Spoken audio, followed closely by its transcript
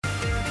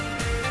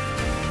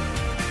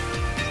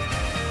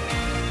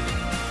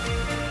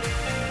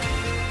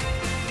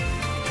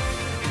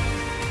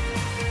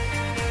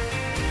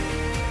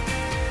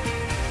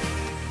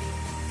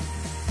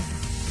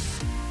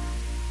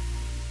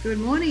Good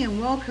morning and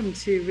welcome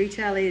to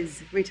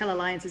Retail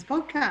Alliance's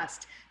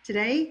podcast.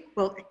 Today,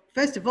 well,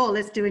 first of all,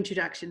 let's do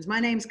introductions. My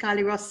name's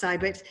Kylie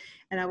Ross-Seibert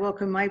and I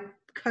welcome my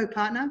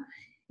co-partner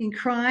in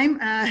crime,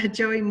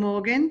 Joey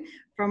Morgan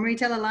from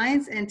Retail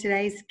Alliance, and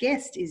today's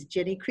guest is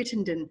Jenny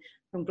Crittenden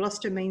from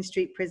Gloucester Main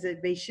Street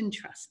Preservation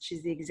Trust.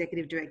 She's the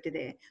Executive Director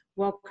there.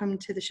 Welcome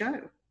to the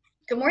show.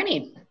 Good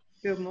morning.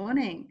 Good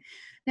morning.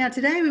 Now,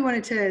 today we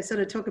wanted to sort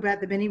of talk about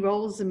the many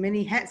roles and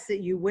many hats that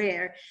you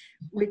wear,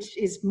 which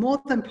is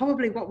more than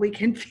probably what we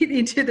can fit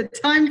into the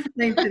time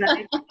frame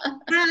today.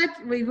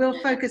 But we will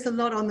focus a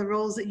lot on the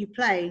roles that you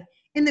play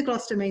in the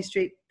Gloucester Main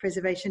Street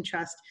Preservation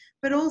Trust,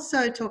 but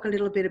also talk a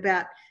little bit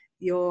about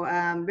your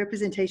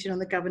representation on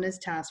the Governor's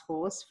Task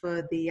Force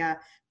for the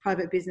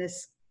private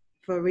business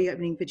for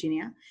reopening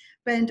Virginia,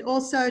 and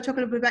also talk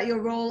a little bit about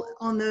your role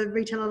on the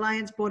Retail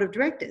Alliance Board of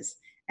Directors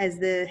as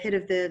the head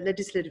of the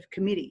Legislative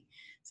Committee.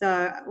 So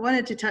I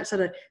wanted to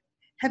sort of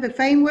have a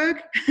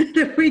framework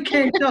that we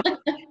can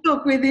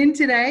talk within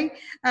today.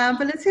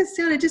 But let's get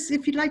started. Just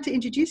if you'd like to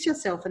introduce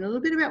yourself and a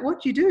little bit about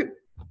what you do.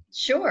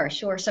 Sure.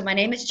 So my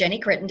name is Jenny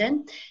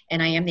Crittenden,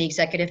 and I am the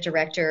Executive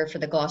Director for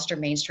the Gloucester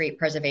Main Street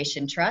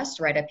Preservation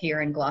Trust right up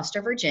here in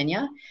Gloucester,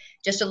 Virginia,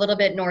 just a little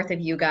bit north of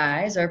you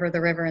guys, over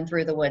the river and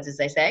through the woods, as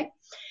they say.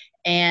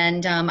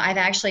 And I've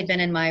actually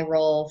been in my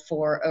role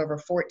for over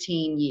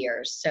 14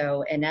 years.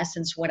 So in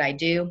essence, what I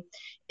do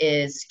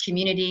is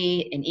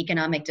community and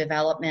economic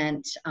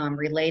development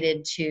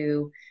related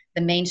to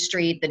the Main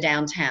Street, the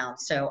downtown.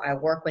 So I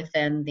work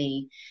within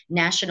the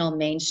National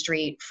Main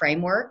Street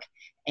Framework,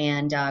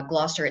 and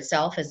Gloucester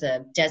itself is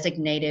a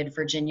designated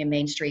Virginia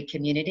Main Street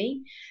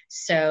community.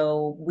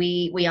 So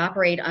we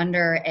operate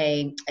under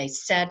a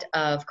set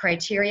of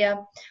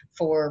criteria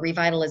for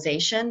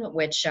revitalization,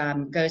 which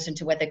goes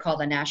into what they call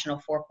the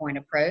National 4-Point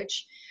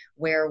Approach,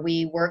 where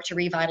we work to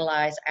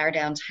revitalize our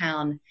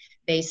downtown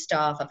based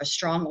off of a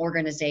strong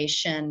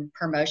organization,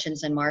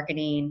 promotions and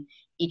marketing,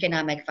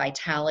 economic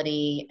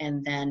vitality,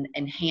 and then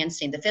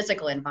enhancing the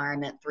physical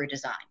environment through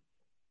design.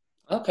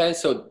 Okay,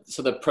 so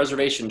the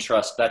Preservation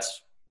Trust,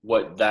 that's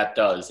what that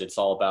does. It's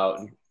all about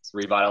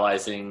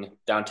revitalizing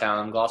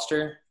downtown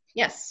Gloucester?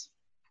 Yes.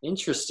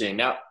 Interesting.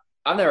 Now,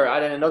 I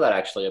didn't know that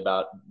actually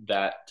about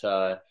that.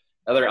 Are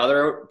there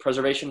other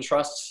preservation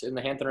trusts in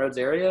the Hampton Roads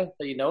area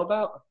that you know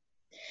about?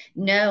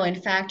 No, in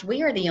fact,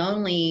 we are the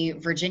only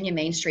Virginia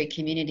Main Street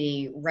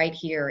community right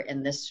here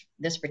in this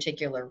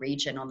particular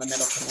region on the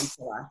Middle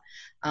Peninsula.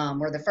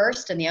 We're the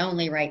first and the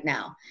only right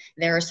now.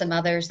 There are some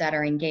others that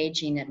are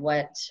engaging at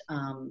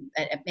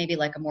maybe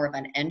like a more of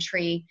an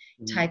entry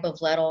type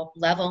of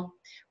level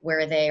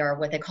where they are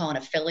what they call an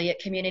affiliate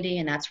community,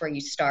 and that's where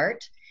you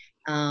start.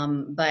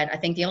 But I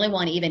think the only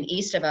one even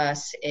east of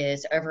us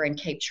is over in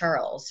Cape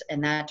Charles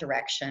in that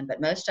direction.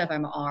 But most of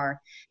them are,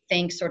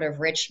 think sort of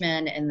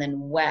Richmond, and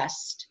then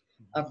west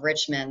of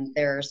Richmond,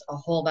 there's a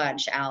whole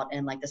bunch out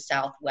in like the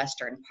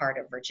southwestern part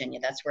of Virginia.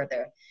 That's where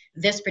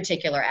this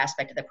particular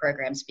aspect of the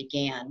programs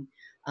began.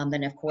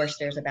 Then of course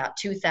there's about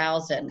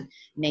 2,000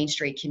 Main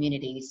Street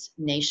communities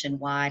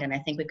nationwide, and I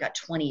think we've got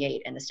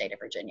 28 in the state of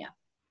Virginia.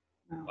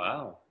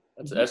 Wow.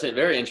 That's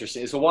very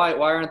interesting. So why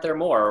aren't there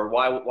more? Or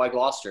why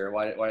Gloucester?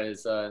 Why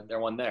is there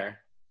one there?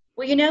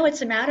 Well,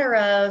 it's a matter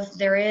of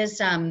there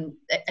is a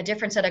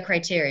different set of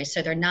criteria.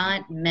 So they're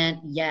not meant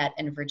yet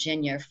in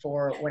Virginia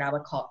for what I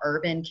would call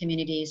urban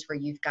communities where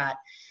you've got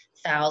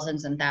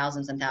thousands and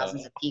thousands and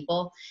thousands of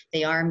people.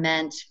 They are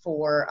meant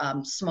for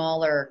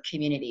smaller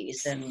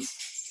communities. And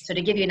so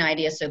to give you an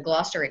idea, so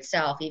Gloucester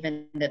itself,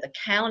 even though the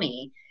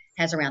county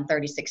has around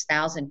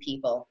 36,000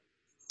 people,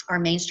 our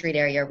Main Street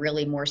area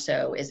really more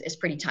so is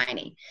pretty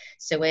tiny.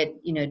 So it,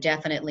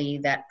 definitely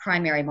that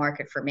primary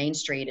market for Main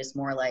Street is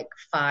more like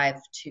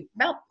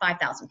about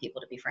 5,000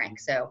 people, to be frank.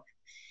 So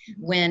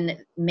when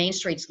Main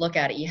Streets look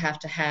at it, you have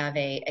to have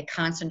a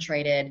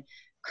concentrated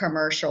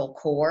commercial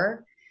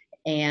core,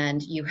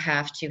 and you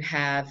have to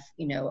have,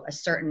 a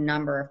certain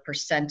number of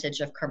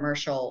percentage of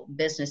commercial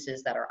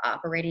businesses that are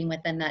operating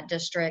within that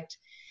district.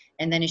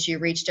 And then as you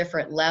reach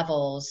different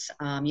levels,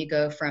 you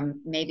go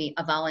from maybe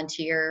a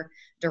volunteer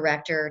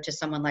director to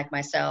someone like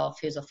myself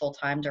who's a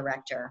full-time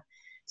director.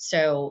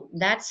 So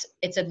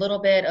it's a little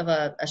bit of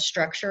a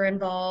structure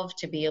involved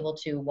to be able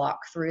to walk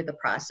through the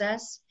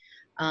process.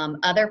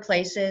 Other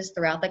places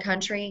throughout the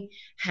country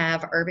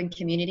have urban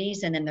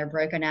communities, and then they're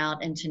broken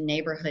out into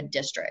neighborhood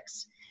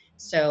districts.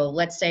 So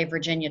let's say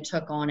Virginia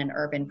took on an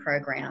urban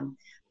program.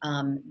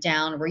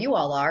 Down where you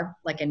all are,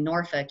 like in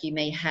Norfolk, you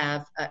may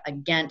have a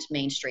Ghent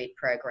Main Street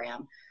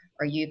program,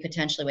 or you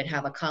potentially would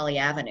have a Colley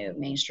Avenue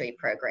Main Street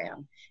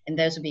program, and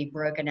those would be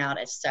broken out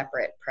as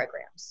separate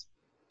programs.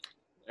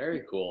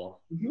 Very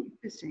cool. Mm-hmm.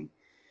 Interesting.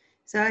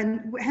 So,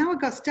 and how it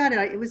got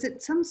started, was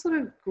it some sort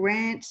of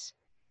grant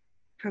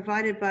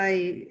provided by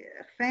a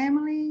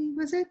family,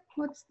 was it?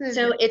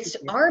 So it's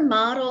our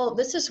model.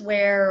 This is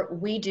where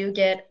we do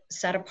get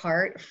set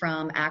apart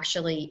from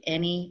actually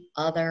any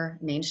other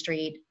Main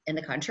Street in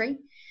the country,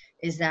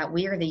 is that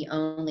we are the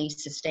only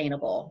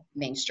sustainable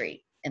Main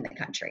Street in the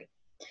country.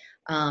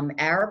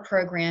 Our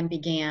program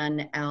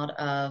began out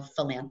of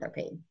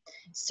philanthropy.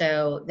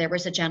 So there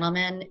was a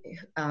gentleman,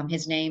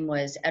 his name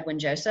was Edwin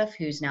Joseph,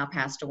 who's now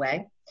passed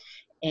away,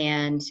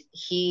 and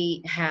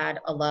he had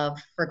a love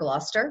for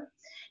Gloucester.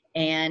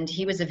 And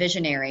he was a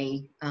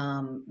visionary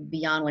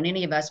beyond what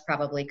any of us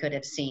probably could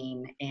have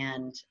seen.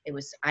 And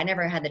I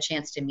never had the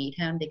chance to meet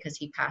him because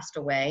he passed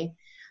away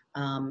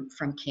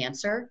from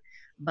cancer.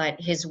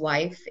 But his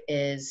wife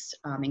is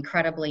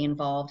incredibly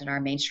involved in our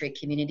Main Street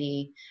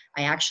community.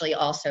 I actually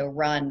also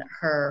run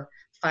her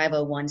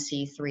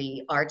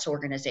 501c3 arts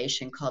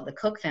organization called the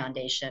Cook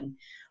Foundation,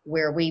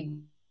 where we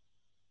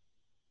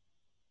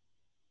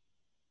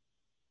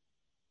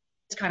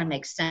kind of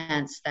makes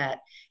sense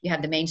that you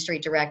have the Main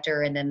Street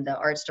director and then the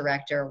arts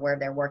director where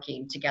they're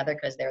working together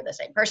because they're the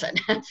same person.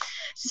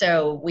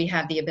 So we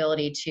have the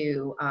ability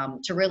to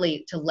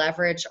really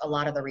leverage a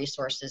lot of the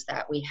resources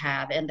that we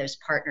have and those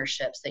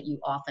partnerships that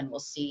you often will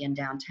see in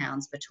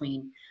downtowns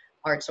between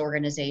arts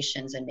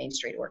organizations and Main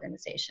Street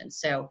organizations.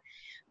 So,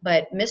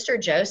 but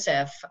Mr.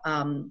 Joseph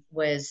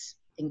was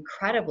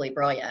incredibly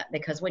brilliant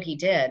because what he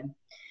did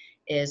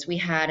is we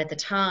had at the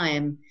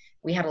time,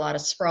 we had a lot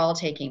of sprawl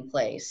taking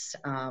place.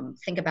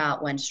 Think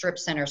about when strip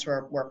centers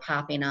were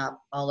popping up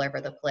all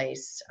over the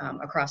place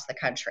across the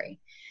country.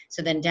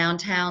 So then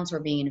downtowns were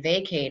being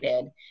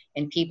vacated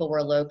and people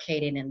were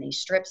located in these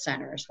strip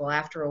centers. Well,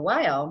 after a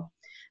while,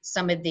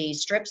 some of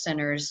these strip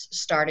centers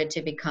started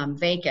to become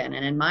vacant.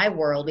 And in my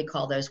world, we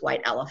call those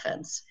white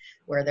elephants,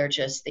 where they're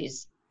just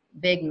these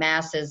big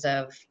masses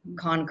of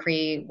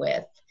concrete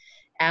with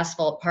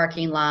asphalt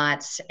parking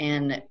lots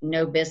and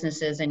no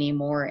businesses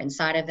anymore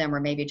inside of them,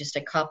 or maybe just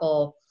a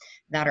couple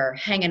that are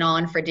hanging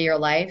on for dear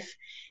life.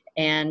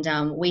 And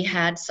we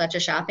had such a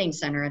shopping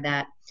center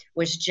that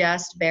was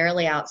just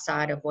barely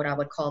outside of what I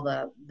would call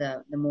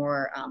the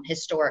more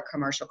historic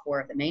commercial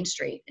core of the Main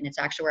Street. And it's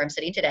actually where I'm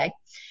sitting today.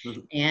 Mm-hmm.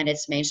 And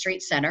it's Main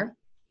Street Center.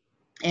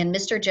 And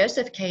Mr.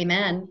 Joseph came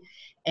in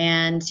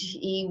and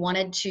he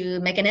wanted to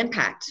make an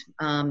impact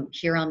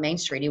here on Main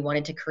Street. He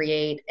wanted to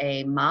create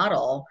a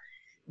model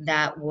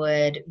that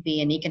would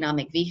be an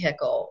economic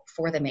vehicle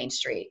for the Main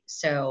Street.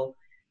 So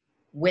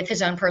with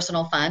his own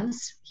personal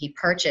funds, he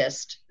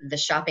purchased the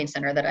shopping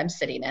center that I'm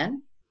sitting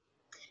in.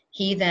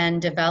 He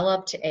then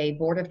developed a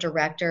board of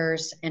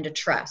directors and a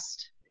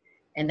trust.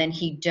 And then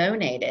he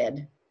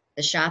donated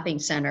the shopping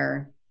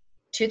center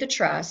to the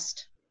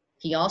trust.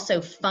 He also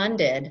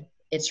funded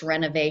its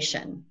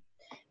renovation.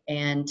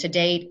 And to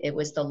date, it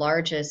was the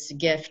largest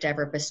gift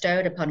ever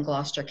bestowed upon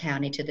Gloucester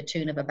County to the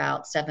tune of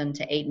about $7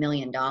 to $8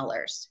 million.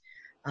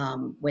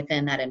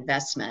 Within that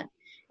investment.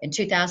 In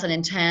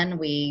 2010,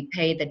 we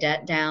paid the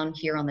debt down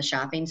here on the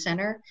shopping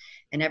center.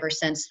 And ever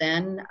since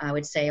then, I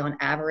would say on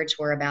average,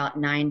 we're about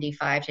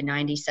 95 to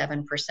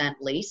 97%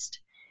 leased,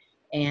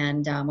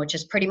 and which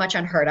is pretty much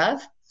unheard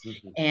of.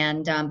 Mm-hmm.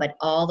 And but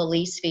all the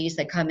lease fees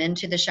that come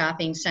into the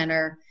shopping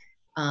center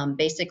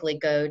basically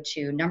go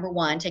to, number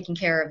one, taking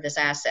care of this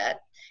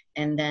asset.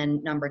 And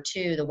then number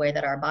two, the way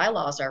that our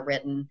bylaws are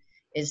written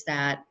is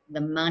that the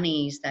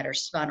monies that are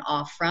spun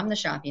off from the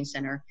shopping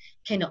center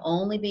can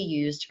only be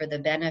used for the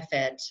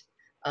benefit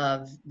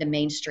of the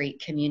Main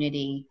Street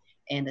community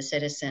and the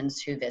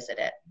citizens who visit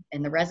it,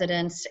 and the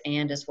residents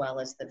and as well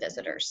as the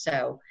visitors.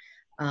 So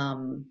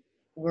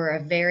we're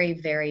a very,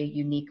 very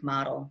unique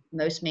model.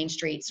 Most Main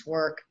Streets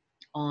work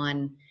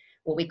on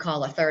what we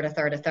call a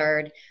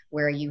third,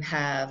 where you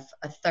have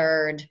a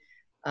third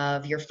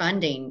of your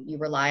funding, you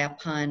rely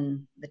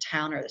upon the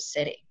town or the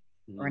city,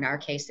 or in our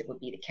case, it would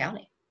be the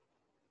county.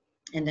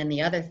 And then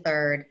the other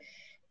third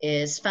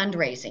is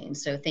fundraising.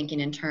 So thinking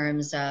in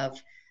terms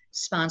of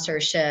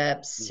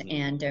sponsorships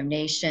and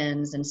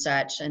donations and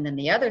such. And then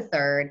the other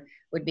third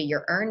would be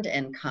your earned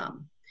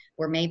income,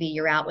 where maybe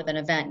you're out with an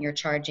event and you're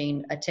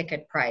charging a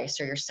ticket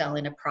price, or you're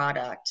selling a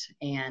product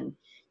and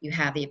you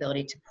have the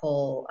ability to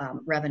pull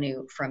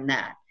revenue from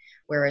that.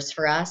 Whereas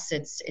for us,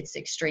 it's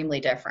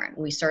extremely different.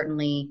 We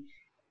certainly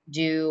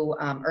do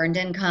earned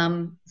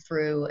income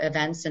through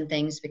events and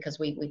things because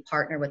we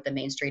partner with the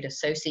Main Street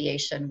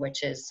Association,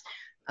 which is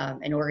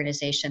an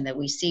organization that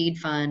we seed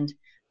fund.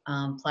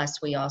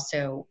 Plus we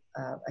also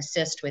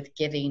assist with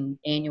giving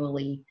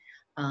annually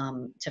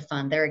to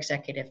fund their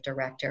executive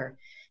director.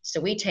 So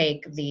we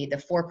take the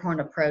 4-pronged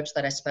approach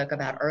that I spoke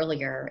about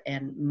earlier,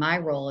 and my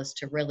role is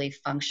to really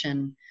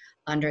function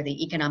under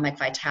the economic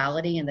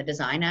vitality and the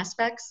design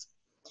aspects.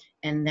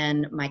 And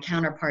then my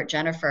counterpart,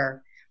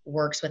 Jennifer,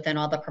 works within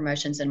all the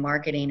promotions and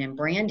marketing and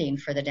branding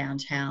for the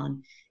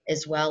downtown,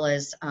 as well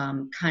as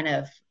kind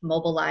of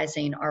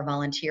mobilizing our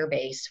volunteer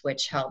base,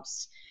 which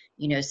helps,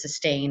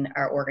 sustain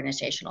our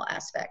organizational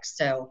aspects.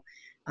 So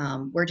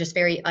we're just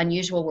very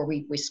unusual where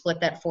we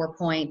split that 4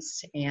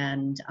 points,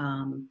 and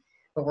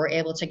but we're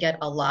able to get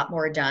a lot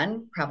more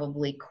done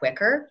probably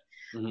quicker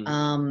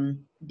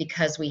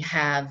because we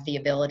have the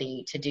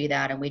ability to do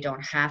that, and we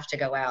don't have to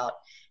go out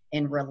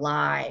and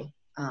rely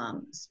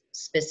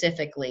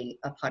specifically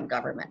upon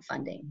government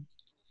funding.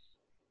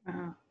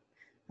 I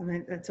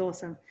mean, that's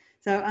awesome.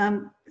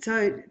 So,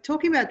 so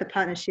talking about the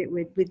partnership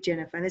with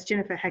Jennifer, and it's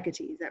Jennifer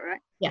Haggerty, is that right?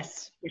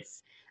 Yes.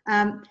 Yes.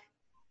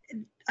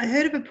 I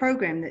heard of a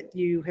program that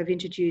you have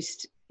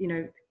introduced,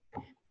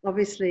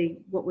 obviously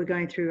what we're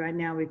going through right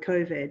now with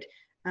COVID,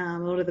 a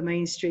lot of the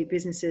Main Street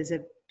businesses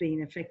have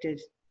been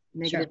affected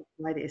negatively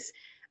by this.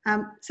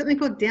 Something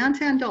called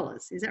Downtown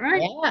Dollars, is that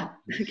right? Yeah.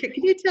 Can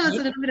you tell us a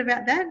little bit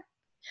about that?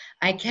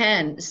 I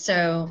can.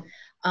 So,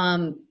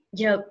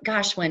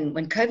 gosh, when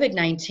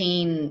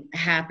COVID-19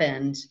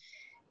 happened,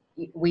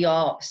 we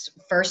all,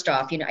 first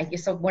off, I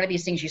guess one of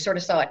these things, you sort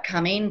of saw it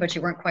coming, but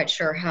you weren't quite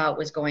sure how it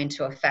was going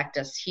to affect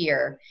us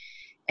here.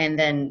 And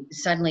then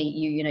suddenly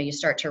you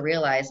start to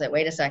realize that,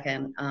 wait a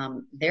second,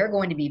 there are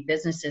going to be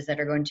businesses that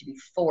are going to be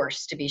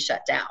forced to be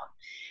shut down.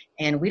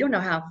 And we don't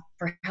know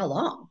for how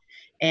long.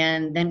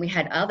 And then we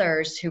had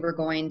others who were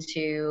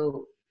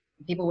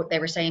they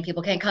were saying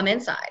people can't come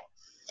inside.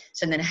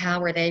 So then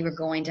how were they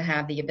going to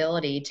have the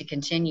ability to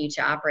continue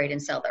to operate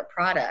and sell their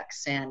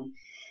products? And,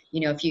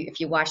 if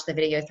you watch the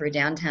video through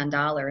Downtown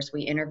Dollars,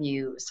 we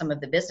interview some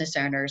of the business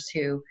owners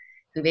who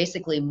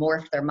basically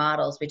morphed their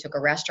models. We took a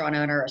restaurant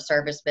owner, a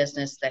service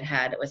business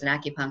that was an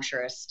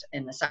acupuncturist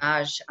and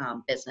massage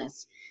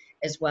business,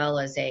 as well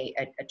as a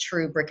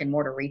true brick and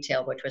mortar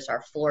retail, which was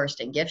our florist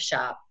and gift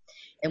shop.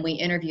 And we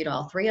interviewed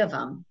all three of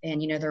them.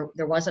 And,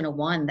 there wasn't a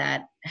one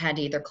that had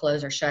to either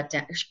close,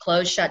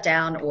 shut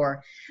down,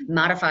 or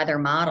modify their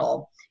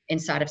model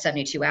inside of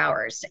 72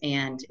 hours.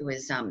 And it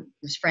was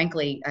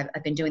frankly,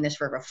 I've been doing this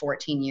for over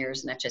 14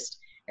 years, and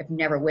I've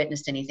never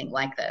witnessed anything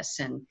like this.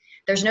 And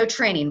there's no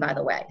training, by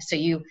the way. So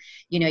you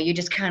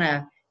just kind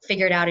of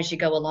figure it out as you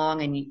go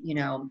along. And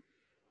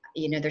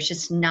there's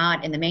just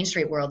not, in the Main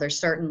Street world, there's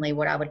certainly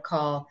what I would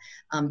call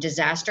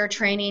disaster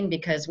training,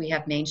 because we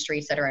have main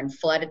streets that are in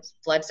flood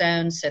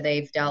zones. So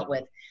they've dealt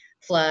with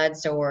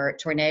floods or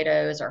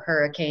tornadoes or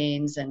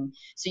hurricanes. And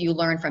so you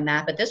learn from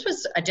that. But this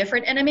was a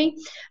different enemy,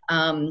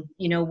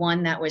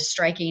 one that was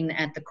striking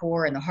at the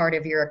core and the heart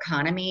of your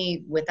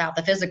economy without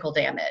the physical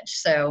damage.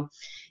 So,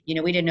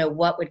 we didn't know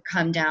what would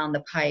come down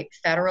the pipe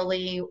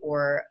federally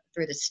or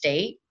through the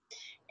state.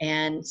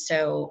 And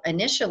so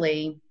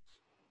initially,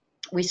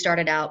 we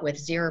started out with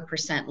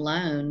 0%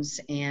 loans,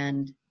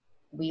 and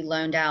we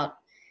loaned out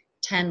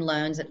 10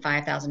 loans at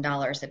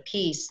 $5,000 a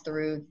piece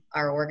through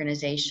our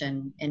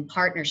organization in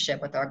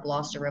partnership with our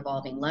Gloucester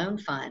Revolving Loan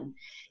Fund.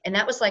 And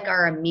that was like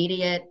our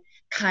immediate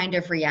kind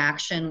of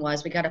reaction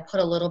was, we got to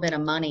put a little bit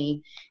of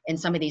money in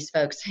some of these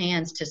folks'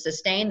 hands to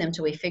sustain them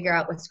till we figure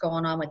out what's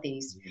going on with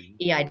these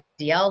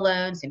EIDL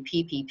loans and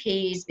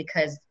PPPs,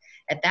 because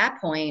at that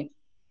point,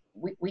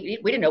 we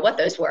didn't know what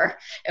those were,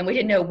 and we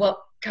didn't know what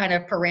kind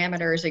of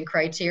parameters and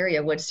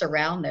criteria would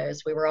surround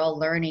those. We were all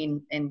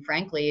learning, and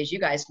frankly, as you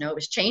guys know, it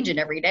was changing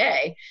every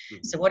day.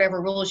 So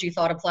whatever rules you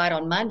thought applied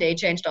on Monday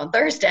changed on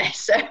Thursday.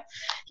 So,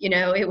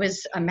 it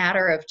was a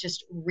matter of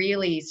just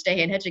really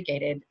staying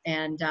educated.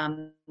 And,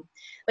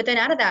 but then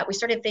out of that, we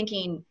started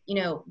thinking,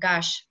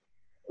 gosh,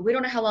 we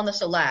don't know how long this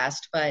will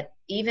last, but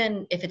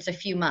even if it's a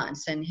few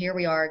months, and here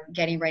we are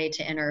getting ready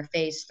to enter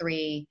phase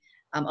 3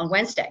 on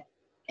Wednesday.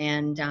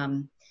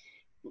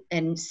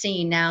 And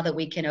seeing now that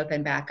we can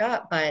open back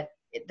up, but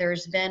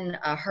there's been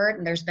a hurt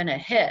and there's been a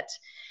hit,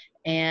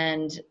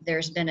 and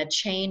there's been a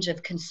change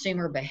of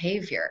consumer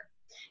behavior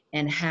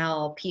and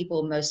how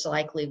people most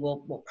likely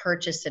will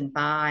purchase and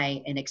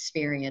buy and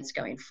experience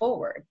going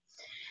forward.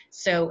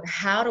 So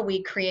how do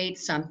we create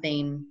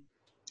something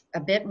a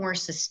bit more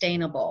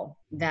sustainable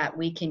that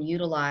we can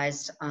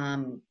utilize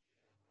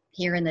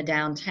here in the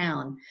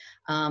downtown?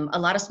 A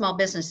lot of small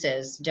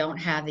businesses don't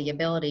have the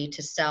ability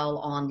to sell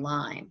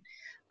online.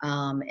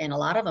 And a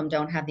lot of them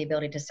don't have the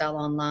ability to sell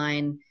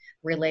online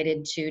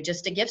related to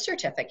just a gift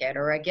certificate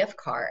or a gift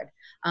card.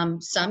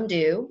 Some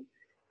do.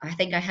 I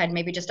think I had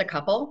maybe just a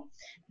couple,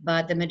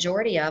 but the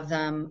majority of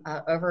them,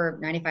 over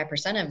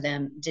 95% of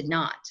them, did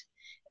not.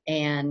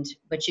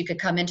 But you could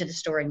come into the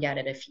store and get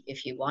it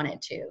if you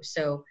wanted to.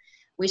 So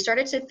we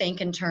started to think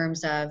in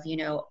terms of,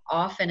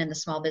 often in the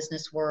small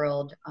business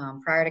world,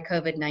 prior to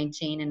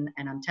COVID-19,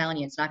 and I'm telling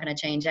you, it's not going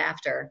to change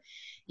after.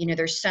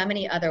 There's so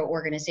many other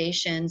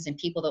organizations and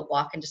people that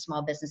walk into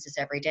small businesses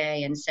every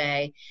day and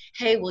say,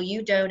 hey, will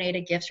you donate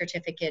a gift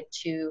certificate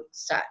to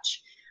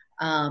such?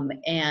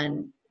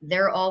 And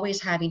they're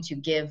always having to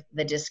give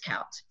the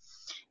discount.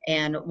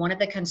 And one of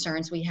the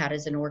concerns we had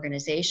as an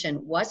organization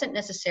wasn't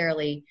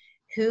necessarily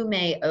who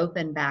may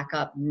open back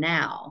up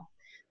now,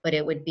 but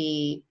it would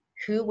be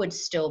who would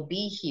still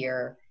be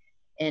here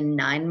in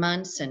 9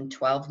 months and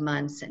 12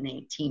 months and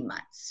 18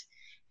 months.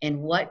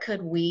 And what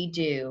could we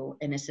do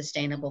in a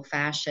sustainable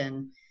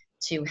fashion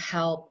to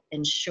help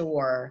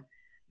ensure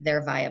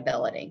their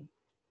viability?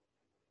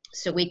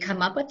 So we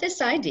come up with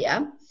this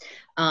idea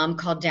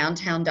called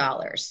Downtown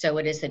Dollars. So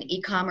it is an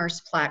e-commerce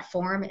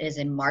platform. It is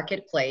a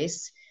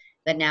marketplace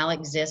that now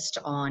exists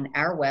on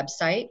our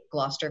website,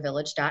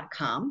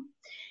 gloucestervillage.com.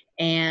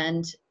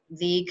 And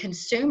the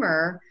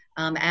consumer,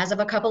 as of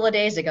a couple of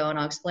days ago, and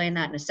I'll explain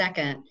that in a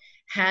second,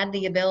 had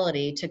the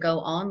ability to go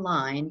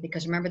online,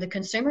 because remember, the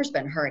consumer's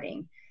been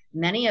hurting.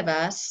 Many of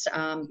us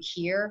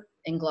here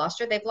in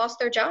Gloucester, they've lost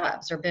their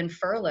jobs or been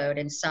furloughed,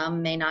 and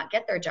some may not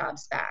get their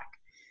jobs back.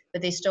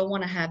 but they still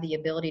want to have the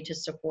ability to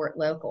support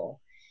local.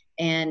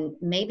 And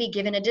maybe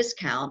giving a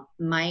discount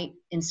might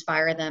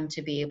inspire them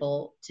to be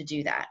able to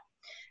do that.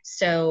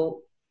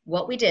 So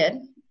what we did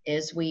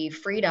is we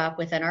freed up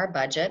within our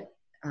budget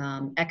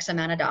X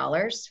amount of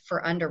dollars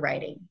for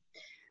underwriting.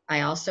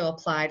 I also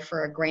applied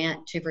for a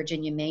grant to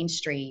Virginia Main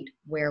Street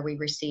where we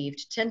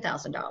received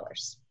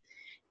 $10,000.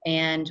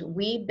 And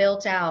we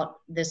built out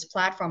this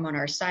platform on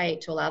our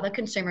site to allow the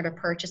consumer to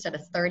purchase at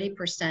a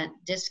 30%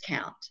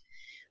 discount.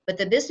 But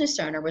the business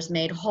owner was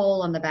made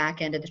whole on the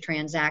back end of the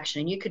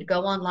transaction. You could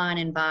go online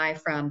and buy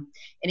from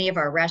any of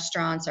our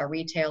restaurants, our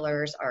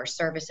retailers, our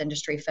service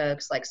industry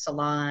folks like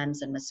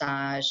salons and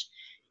massage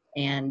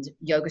and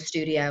yoga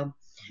studio,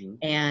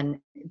 and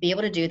be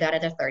able to do that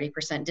at a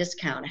 30%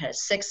 discount. It had a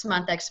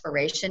 6-month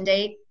expiration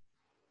date,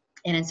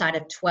 and inside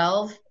of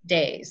 12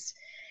 days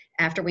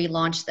after we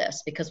launched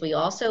this, because we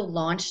also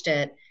launched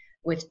it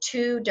with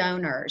 2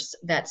 donors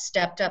that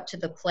stepped up to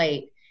the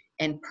plate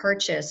and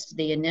purchased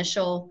the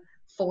initial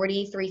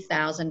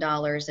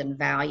 $43,000 in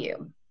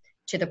value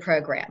to the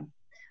program.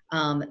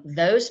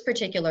 Those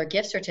particular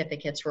gift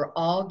certificates were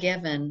all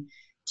given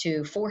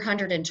to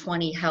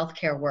 420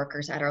 healthcare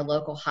workers at our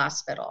local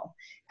hospital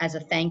as a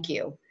thank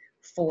you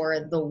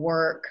for the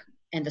work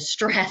and the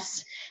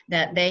stress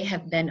that they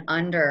have been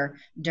under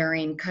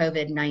during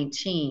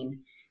COVID-19.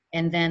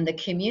 And then the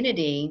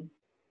community,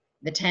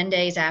 the 10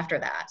 days after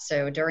that,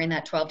 so during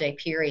that 12-day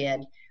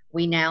period,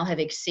 we now have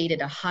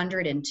exceeded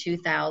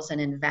 102,000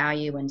 in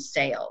value in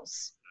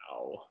sales.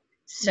 Wow.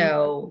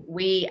 So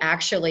we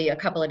actually, a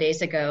couple of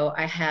days ago,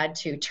 I had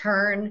to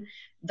turn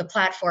the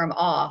platform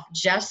off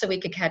just so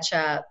we could catch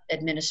up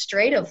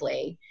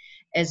administratively,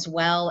 as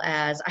well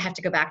as I have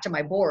to go back to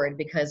my board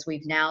because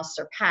we've now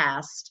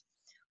surpassed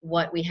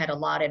what we had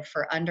allotted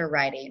for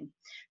underwriting.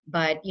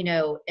 But, you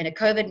know, in a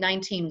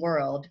COVID-19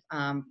 world,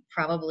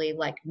 probably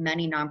like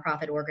many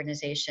nonprofit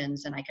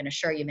organizations, and I can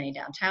assure you many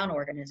downtown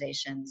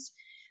organizations,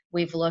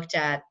 we've looked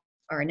at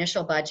our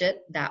initial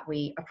budget that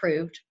we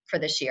approved for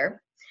this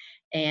year.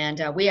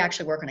 And we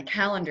actually work on a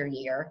calendar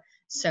year,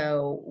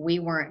 so we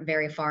weren't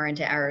very far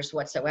into ours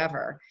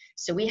whatsoever.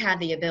 So we had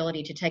the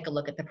ability to take a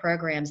look at the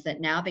programs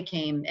that now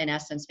became, in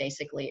essence,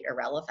 basically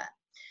irrelevant,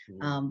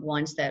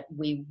 ones that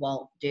we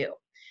won't do.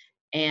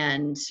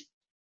 And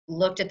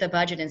looked at the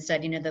budget and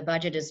said, you know, the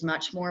budget is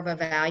much more of a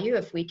value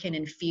if we can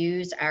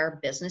infuse our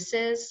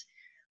businesses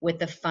with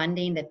the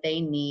funding that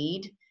they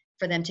need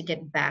for them to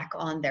get back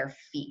on their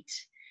feet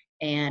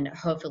and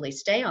hopefully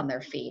stay on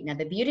their feet. Now,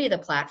 the beauty of the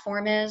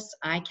platform is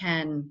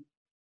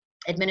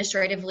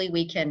administratively,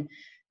 we can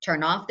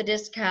turn off the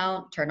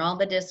discount, turn on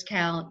the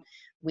discount.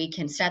 We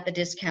can set the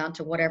discount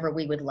to whatever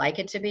we would like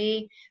it to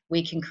be.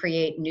 We can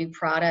create new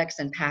products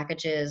and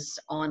packages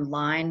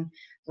online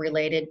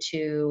related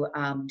to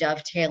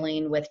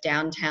dovetailing with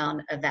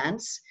downtown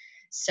events.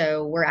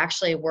 So we're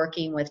actually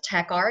working with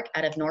TechArc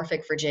out of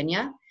Norfolk,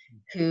 Virginia,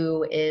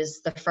 who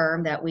is the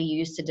firm that we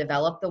use to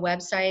develop the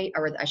website,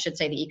 or I should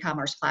say the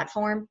e-commerce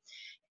platform.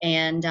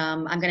 And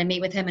I'm going to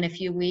meet with him in a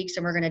few weeks,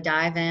 and we're going to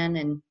dive in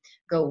and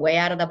go way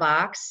out of the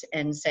box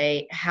and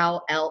say,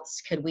 how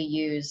else could we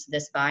use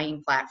this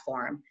buying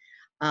platform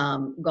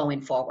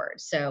going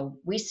forward? So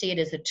we see it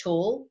as a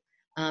tool,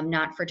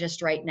 not for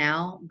just right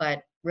now,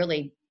 but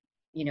really,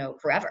 you know,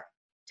 forever,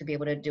 to be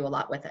able to do a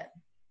lot with it.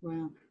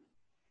 Wow,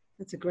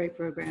 that's a great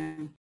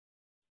program.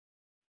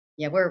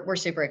 Yeah, we're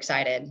super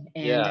excited,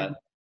 and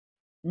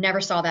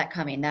never saw that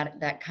coming.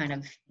 That kind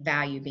of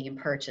value being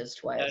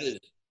purchased was that is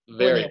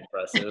very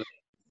impressive.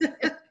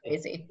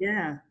 Crazy.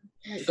 Yeah.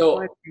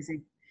 So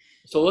crazy.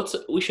 So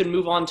we should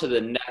move on to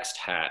the next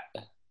hat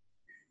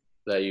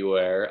that you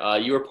wear.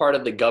 You were part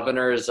of the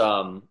governor's,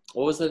 what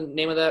was the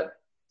name of that?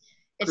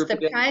 It's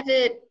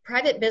the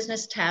private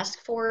business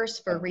task force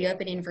for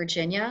reopening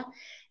Virginia.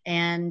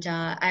 And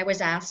I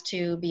was asked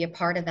to be a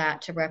part of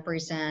that to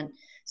represent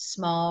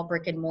small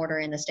brick and mortar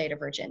in the state of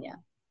Virginia.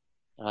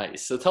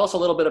 Nice. So tell us a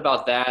little bit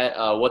about that,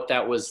 what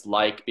that was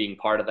like being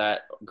part of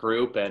that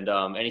group, and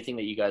anything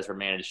that you guys were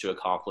managed to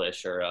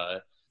accomplish,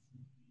 or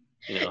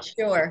you know.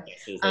 Sure.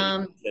 You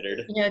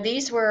know,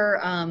 these were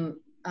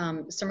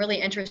some really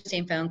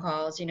interesting phone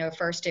calls. You know,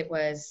 first it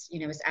was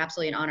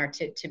absolutely an honor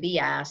to be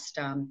asked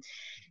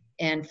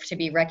and to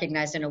be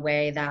recognized in a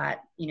way that,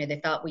 you know, they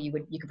felt you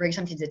could bring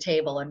something to the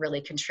table and really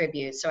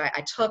contribute. So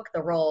I took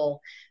the role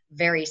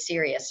very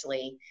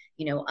seriously,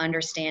 you know,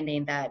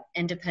 understanding that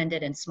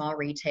independent and small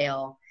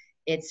retail,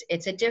 it's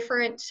a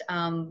different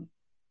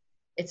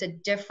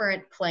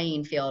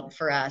playing field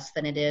for us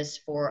than it is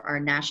for our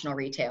national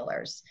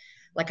retailers,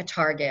 like a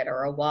Target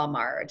or a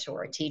Walmart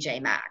or a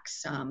TJ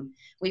Maxx.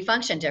 We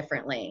function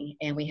differently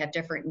and we have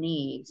different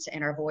needs,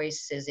 and our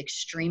voice is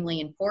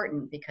extremely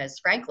important because,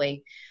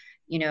 frankly,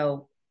 you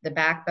know, the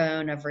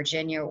backbone of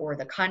Virginia or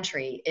the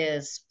country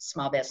is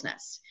small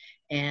business.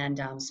 And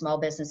small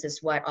business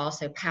is what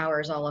also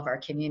powers all of our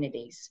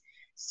communities.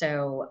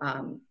 So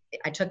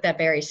I took that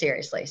very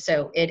seriously.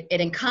 So it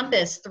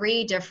encompassed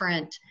 3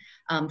 different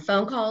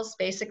phone calls,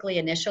 basically,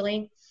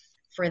 initially.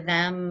 for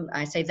them,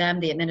 I say them,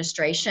 the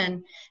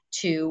administration,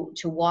 to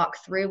walk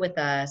through with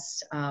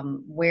us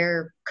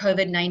where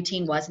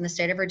COVID-19 was in the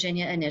state of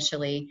Virginia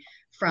initially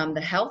from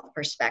the health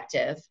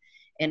perspective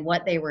and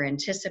what they were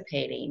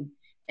anticipating,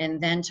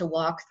 and then to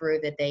walk through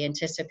that they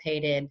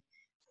anticipated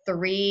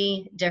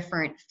 3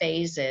 different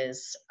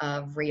phases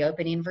of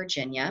reopening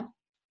Virginia.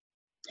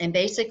 And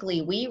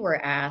basically, we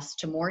were asked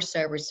to more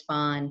so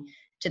respond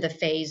to the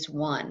phase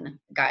 1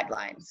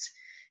 guidelines.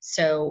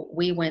 So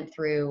we went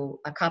through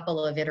a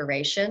couple of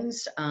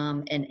iterations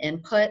and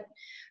input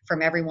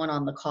from everyone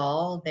on the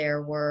call.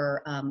 There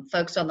were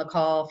folks on the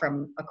call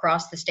from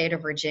across the state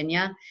of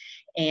Virginia,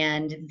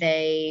 and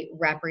they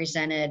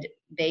represented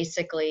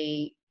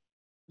basically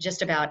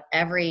just about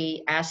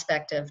every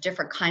aspect of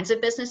different kinds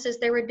of businesses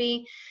there would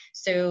be.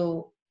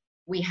 So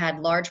we had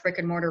large brick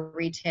and mortar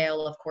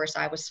retail. Of course,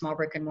 I was small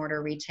brick and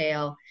mortar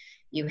retail.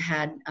 You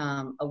had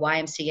a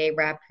YMCA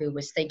rep who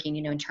was thinking,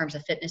 in terms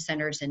of fitness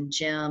centers and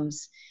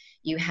gyms.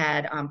 You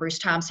had Bruce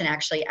Thompson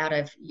actually out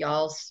of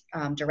y'all's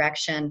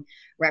direction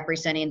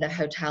representing the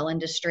hotel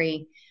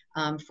industry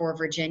for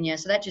Virginia.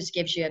 So that just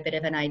gives you a bit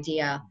of an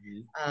idea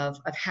of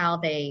how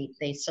they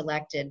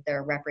selected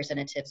their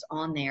representatives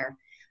on there.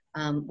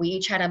 We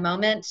each had a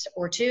moment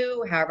or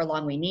two, however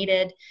long we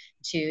needed,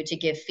 to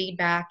give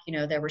feedback.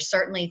 There were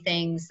certainly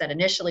things that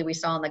initially we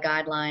saw in the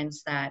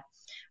guidelines that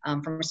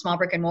from a small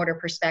brick and mortar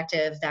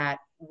perspective that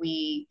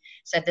we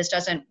said this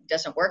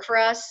doesn't work for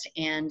us,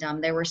 and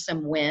there were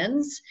some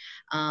wins,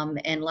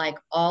 and like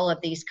all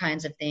of these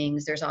kinds of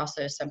things, there's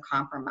also some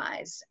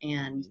compromise.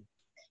 And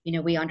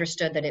we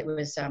understood that it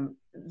was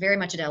very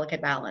much a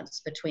delicate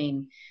balance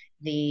between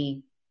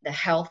the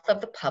health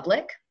of the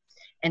public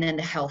and then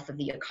the health of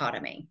the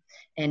economy,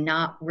 and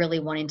not really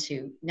wanting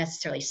to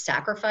necessarily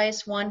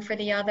sacrifice one for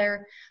the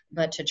other,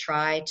 but to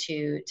try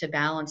to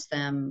balance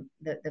them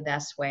the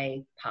best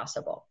way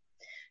possible.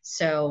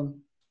 So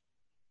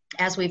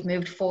as we've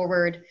moved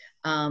forward,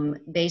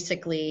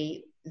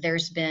 basically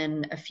there's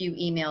been a few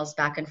emails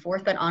back and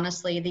forth, but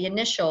honestly, the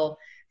initial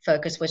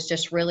focus was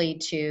just really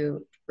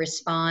to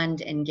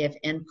respond and give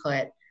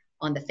input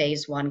on the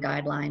phase 1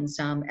 guidelines.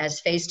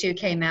 As phase 2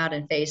 came out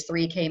and phase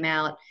 3 came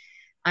out,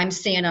 I'm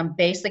seeing them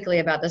basically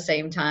about the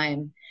same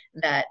time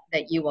that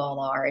you all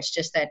are. It's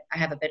just that I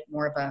have a bit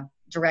more of a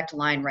direct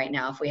line right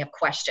now if we have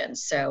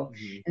questions. So,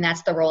 and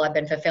that's the role I've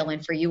been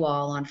fulfilling for you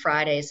all on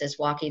Fridays, is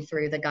walking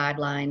through the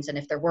guidelines. And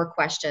if there were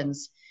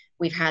questions,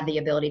 we've had the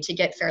ability to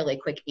get fairly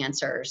quick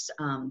answers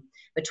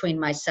between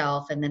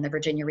myself and then the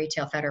Virginia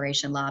Retail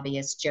Federation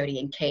lobbyists, Jody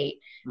and Kate,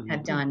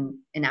 have done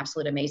an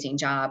absolute amazing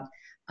job,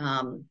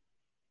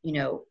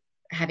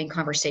 having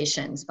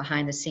conversations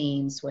behind the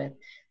scenes with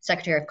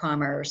Secretary of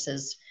Commerce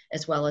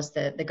as well as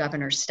the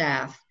governor's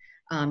staff,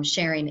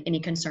 sharing any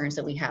concerns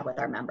that we have with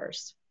our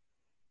members.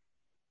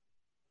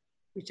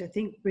 Which I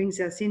think brings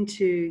us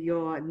into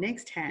your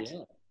next hat,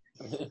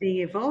 being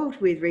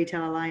involved with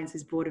Retail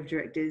Alliance's Board of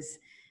Directors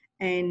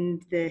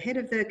and the head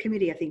of the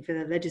committee, I think, for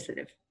the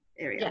legislative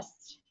area.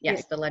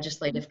 Yes, the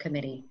legislative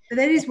committee. So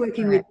that is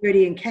working with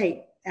Jody and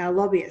Kate, our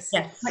lobbyists,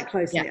 quite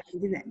closely,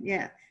 isn't it?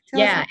 Yeah.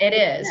 It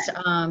is.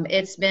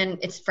 It's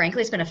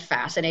been a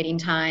fascinating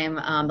time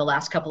the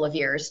last couple of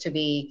years to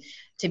be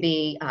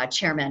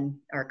chairman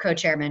or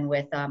co-chairman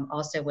with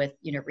also with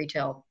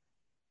retail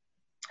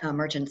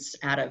merchants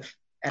out of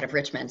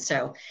Richmond.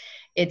 So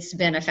it's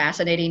been a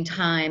fascinating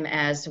time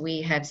as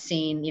we have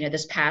seen.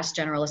 This past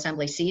General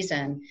Assembly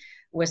season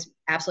was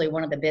absolutely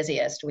one of the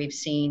busiest we've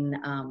seen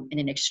in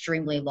an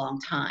extremely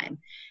long time.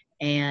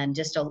 And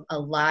just a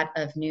lot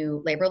of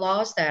new labor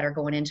laws that are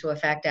going into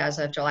effect as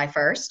of July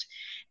 1st.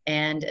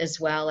 And as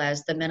well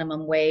as the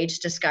minimum wage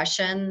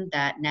discussion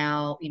that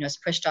now, is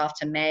pushed off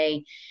to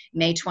May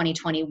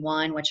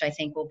 2021, which I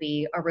think will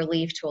be a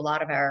relief to a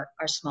lot of our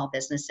small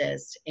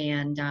businesses,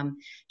 and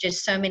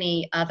just so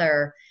many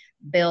other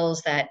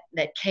bills that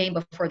came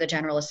before the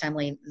General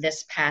Assembly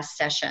this past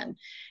session.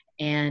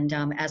 And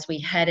as we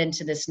head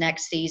into this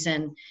next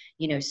season,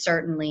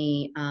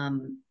 certainly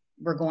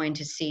we're going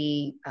to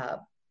see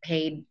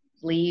paid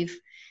leave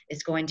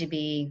is going to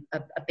be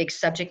a big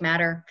subject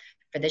matter.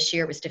 For this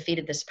year, it was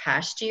defeated this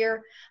past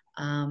year,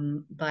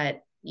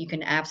 but you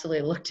can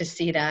absolutely look to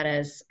see that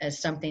as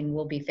something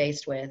we'll be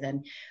faced with.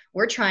 And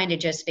we're trying to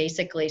just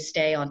basically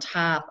stay on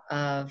top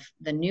of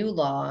the new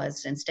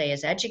laws and stay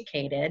as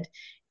educated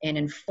and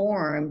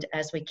informed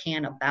as we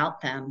can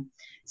about them,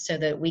 so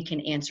that we can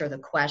answer the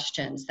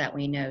questions that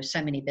we know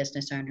so many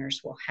business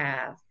owners will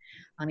have.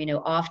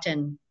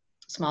 Often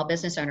small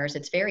business owners,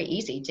 it's very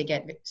easy to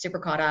get super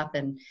caught up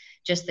in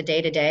just the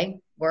day-to-day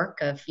work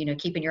of,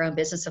 keeping your own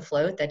business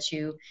afloat, that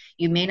you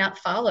may not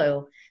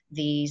follow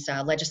these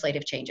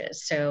legislative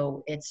changes.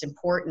 So it's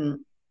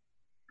important,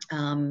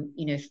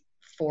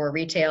 for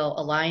Retail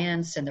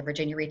Alliance and the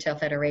Virginia Retail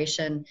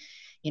Federation,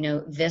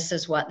 this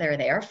is what they're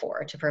there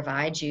for, to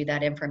provide you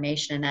that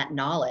information and that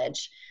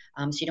knowledge.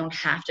 So you don't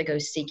have to go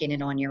seeking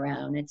it on your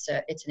own. It's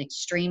an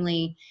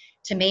extremely,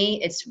 to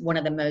me, it's one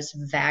of the most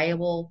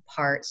valuable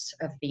parts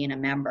of being a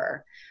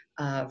member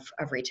of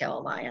Retail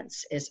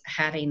Alliance, is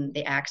having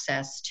the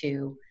access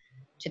to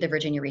to the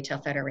Virginia Retail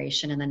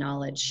Federation and the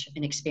knowledge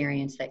and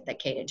experience that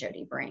Kate and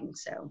Jody bring.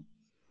 So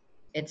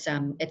it's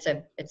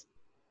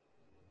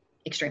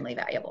extremely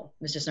valuable.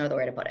 There's just no other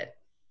way to put it.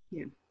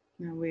 Yeah,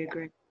 no, we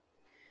agree.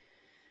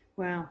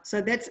 Wow,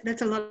 so that's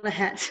a lot of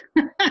hats.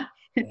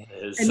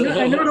 And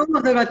not all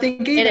of them, I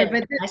think, either.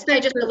 But I stay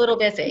just a little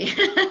busy.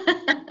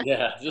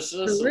 Yeah, just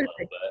a little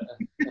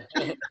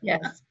bit.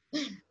 Yes.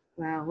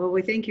 Wow. Well,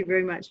 we thank you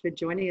very much for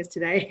joining us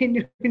today in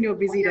your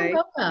busy day.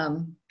 You're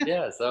welcome.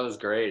 Yes, that was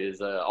great.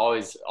 It's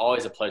always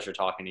a pleasure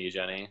talking to you,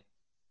 Jenny.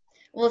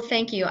 Well,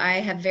 thank you.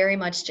 I have very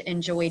much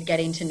enjoyed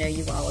getting to know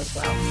you all as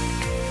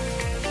well.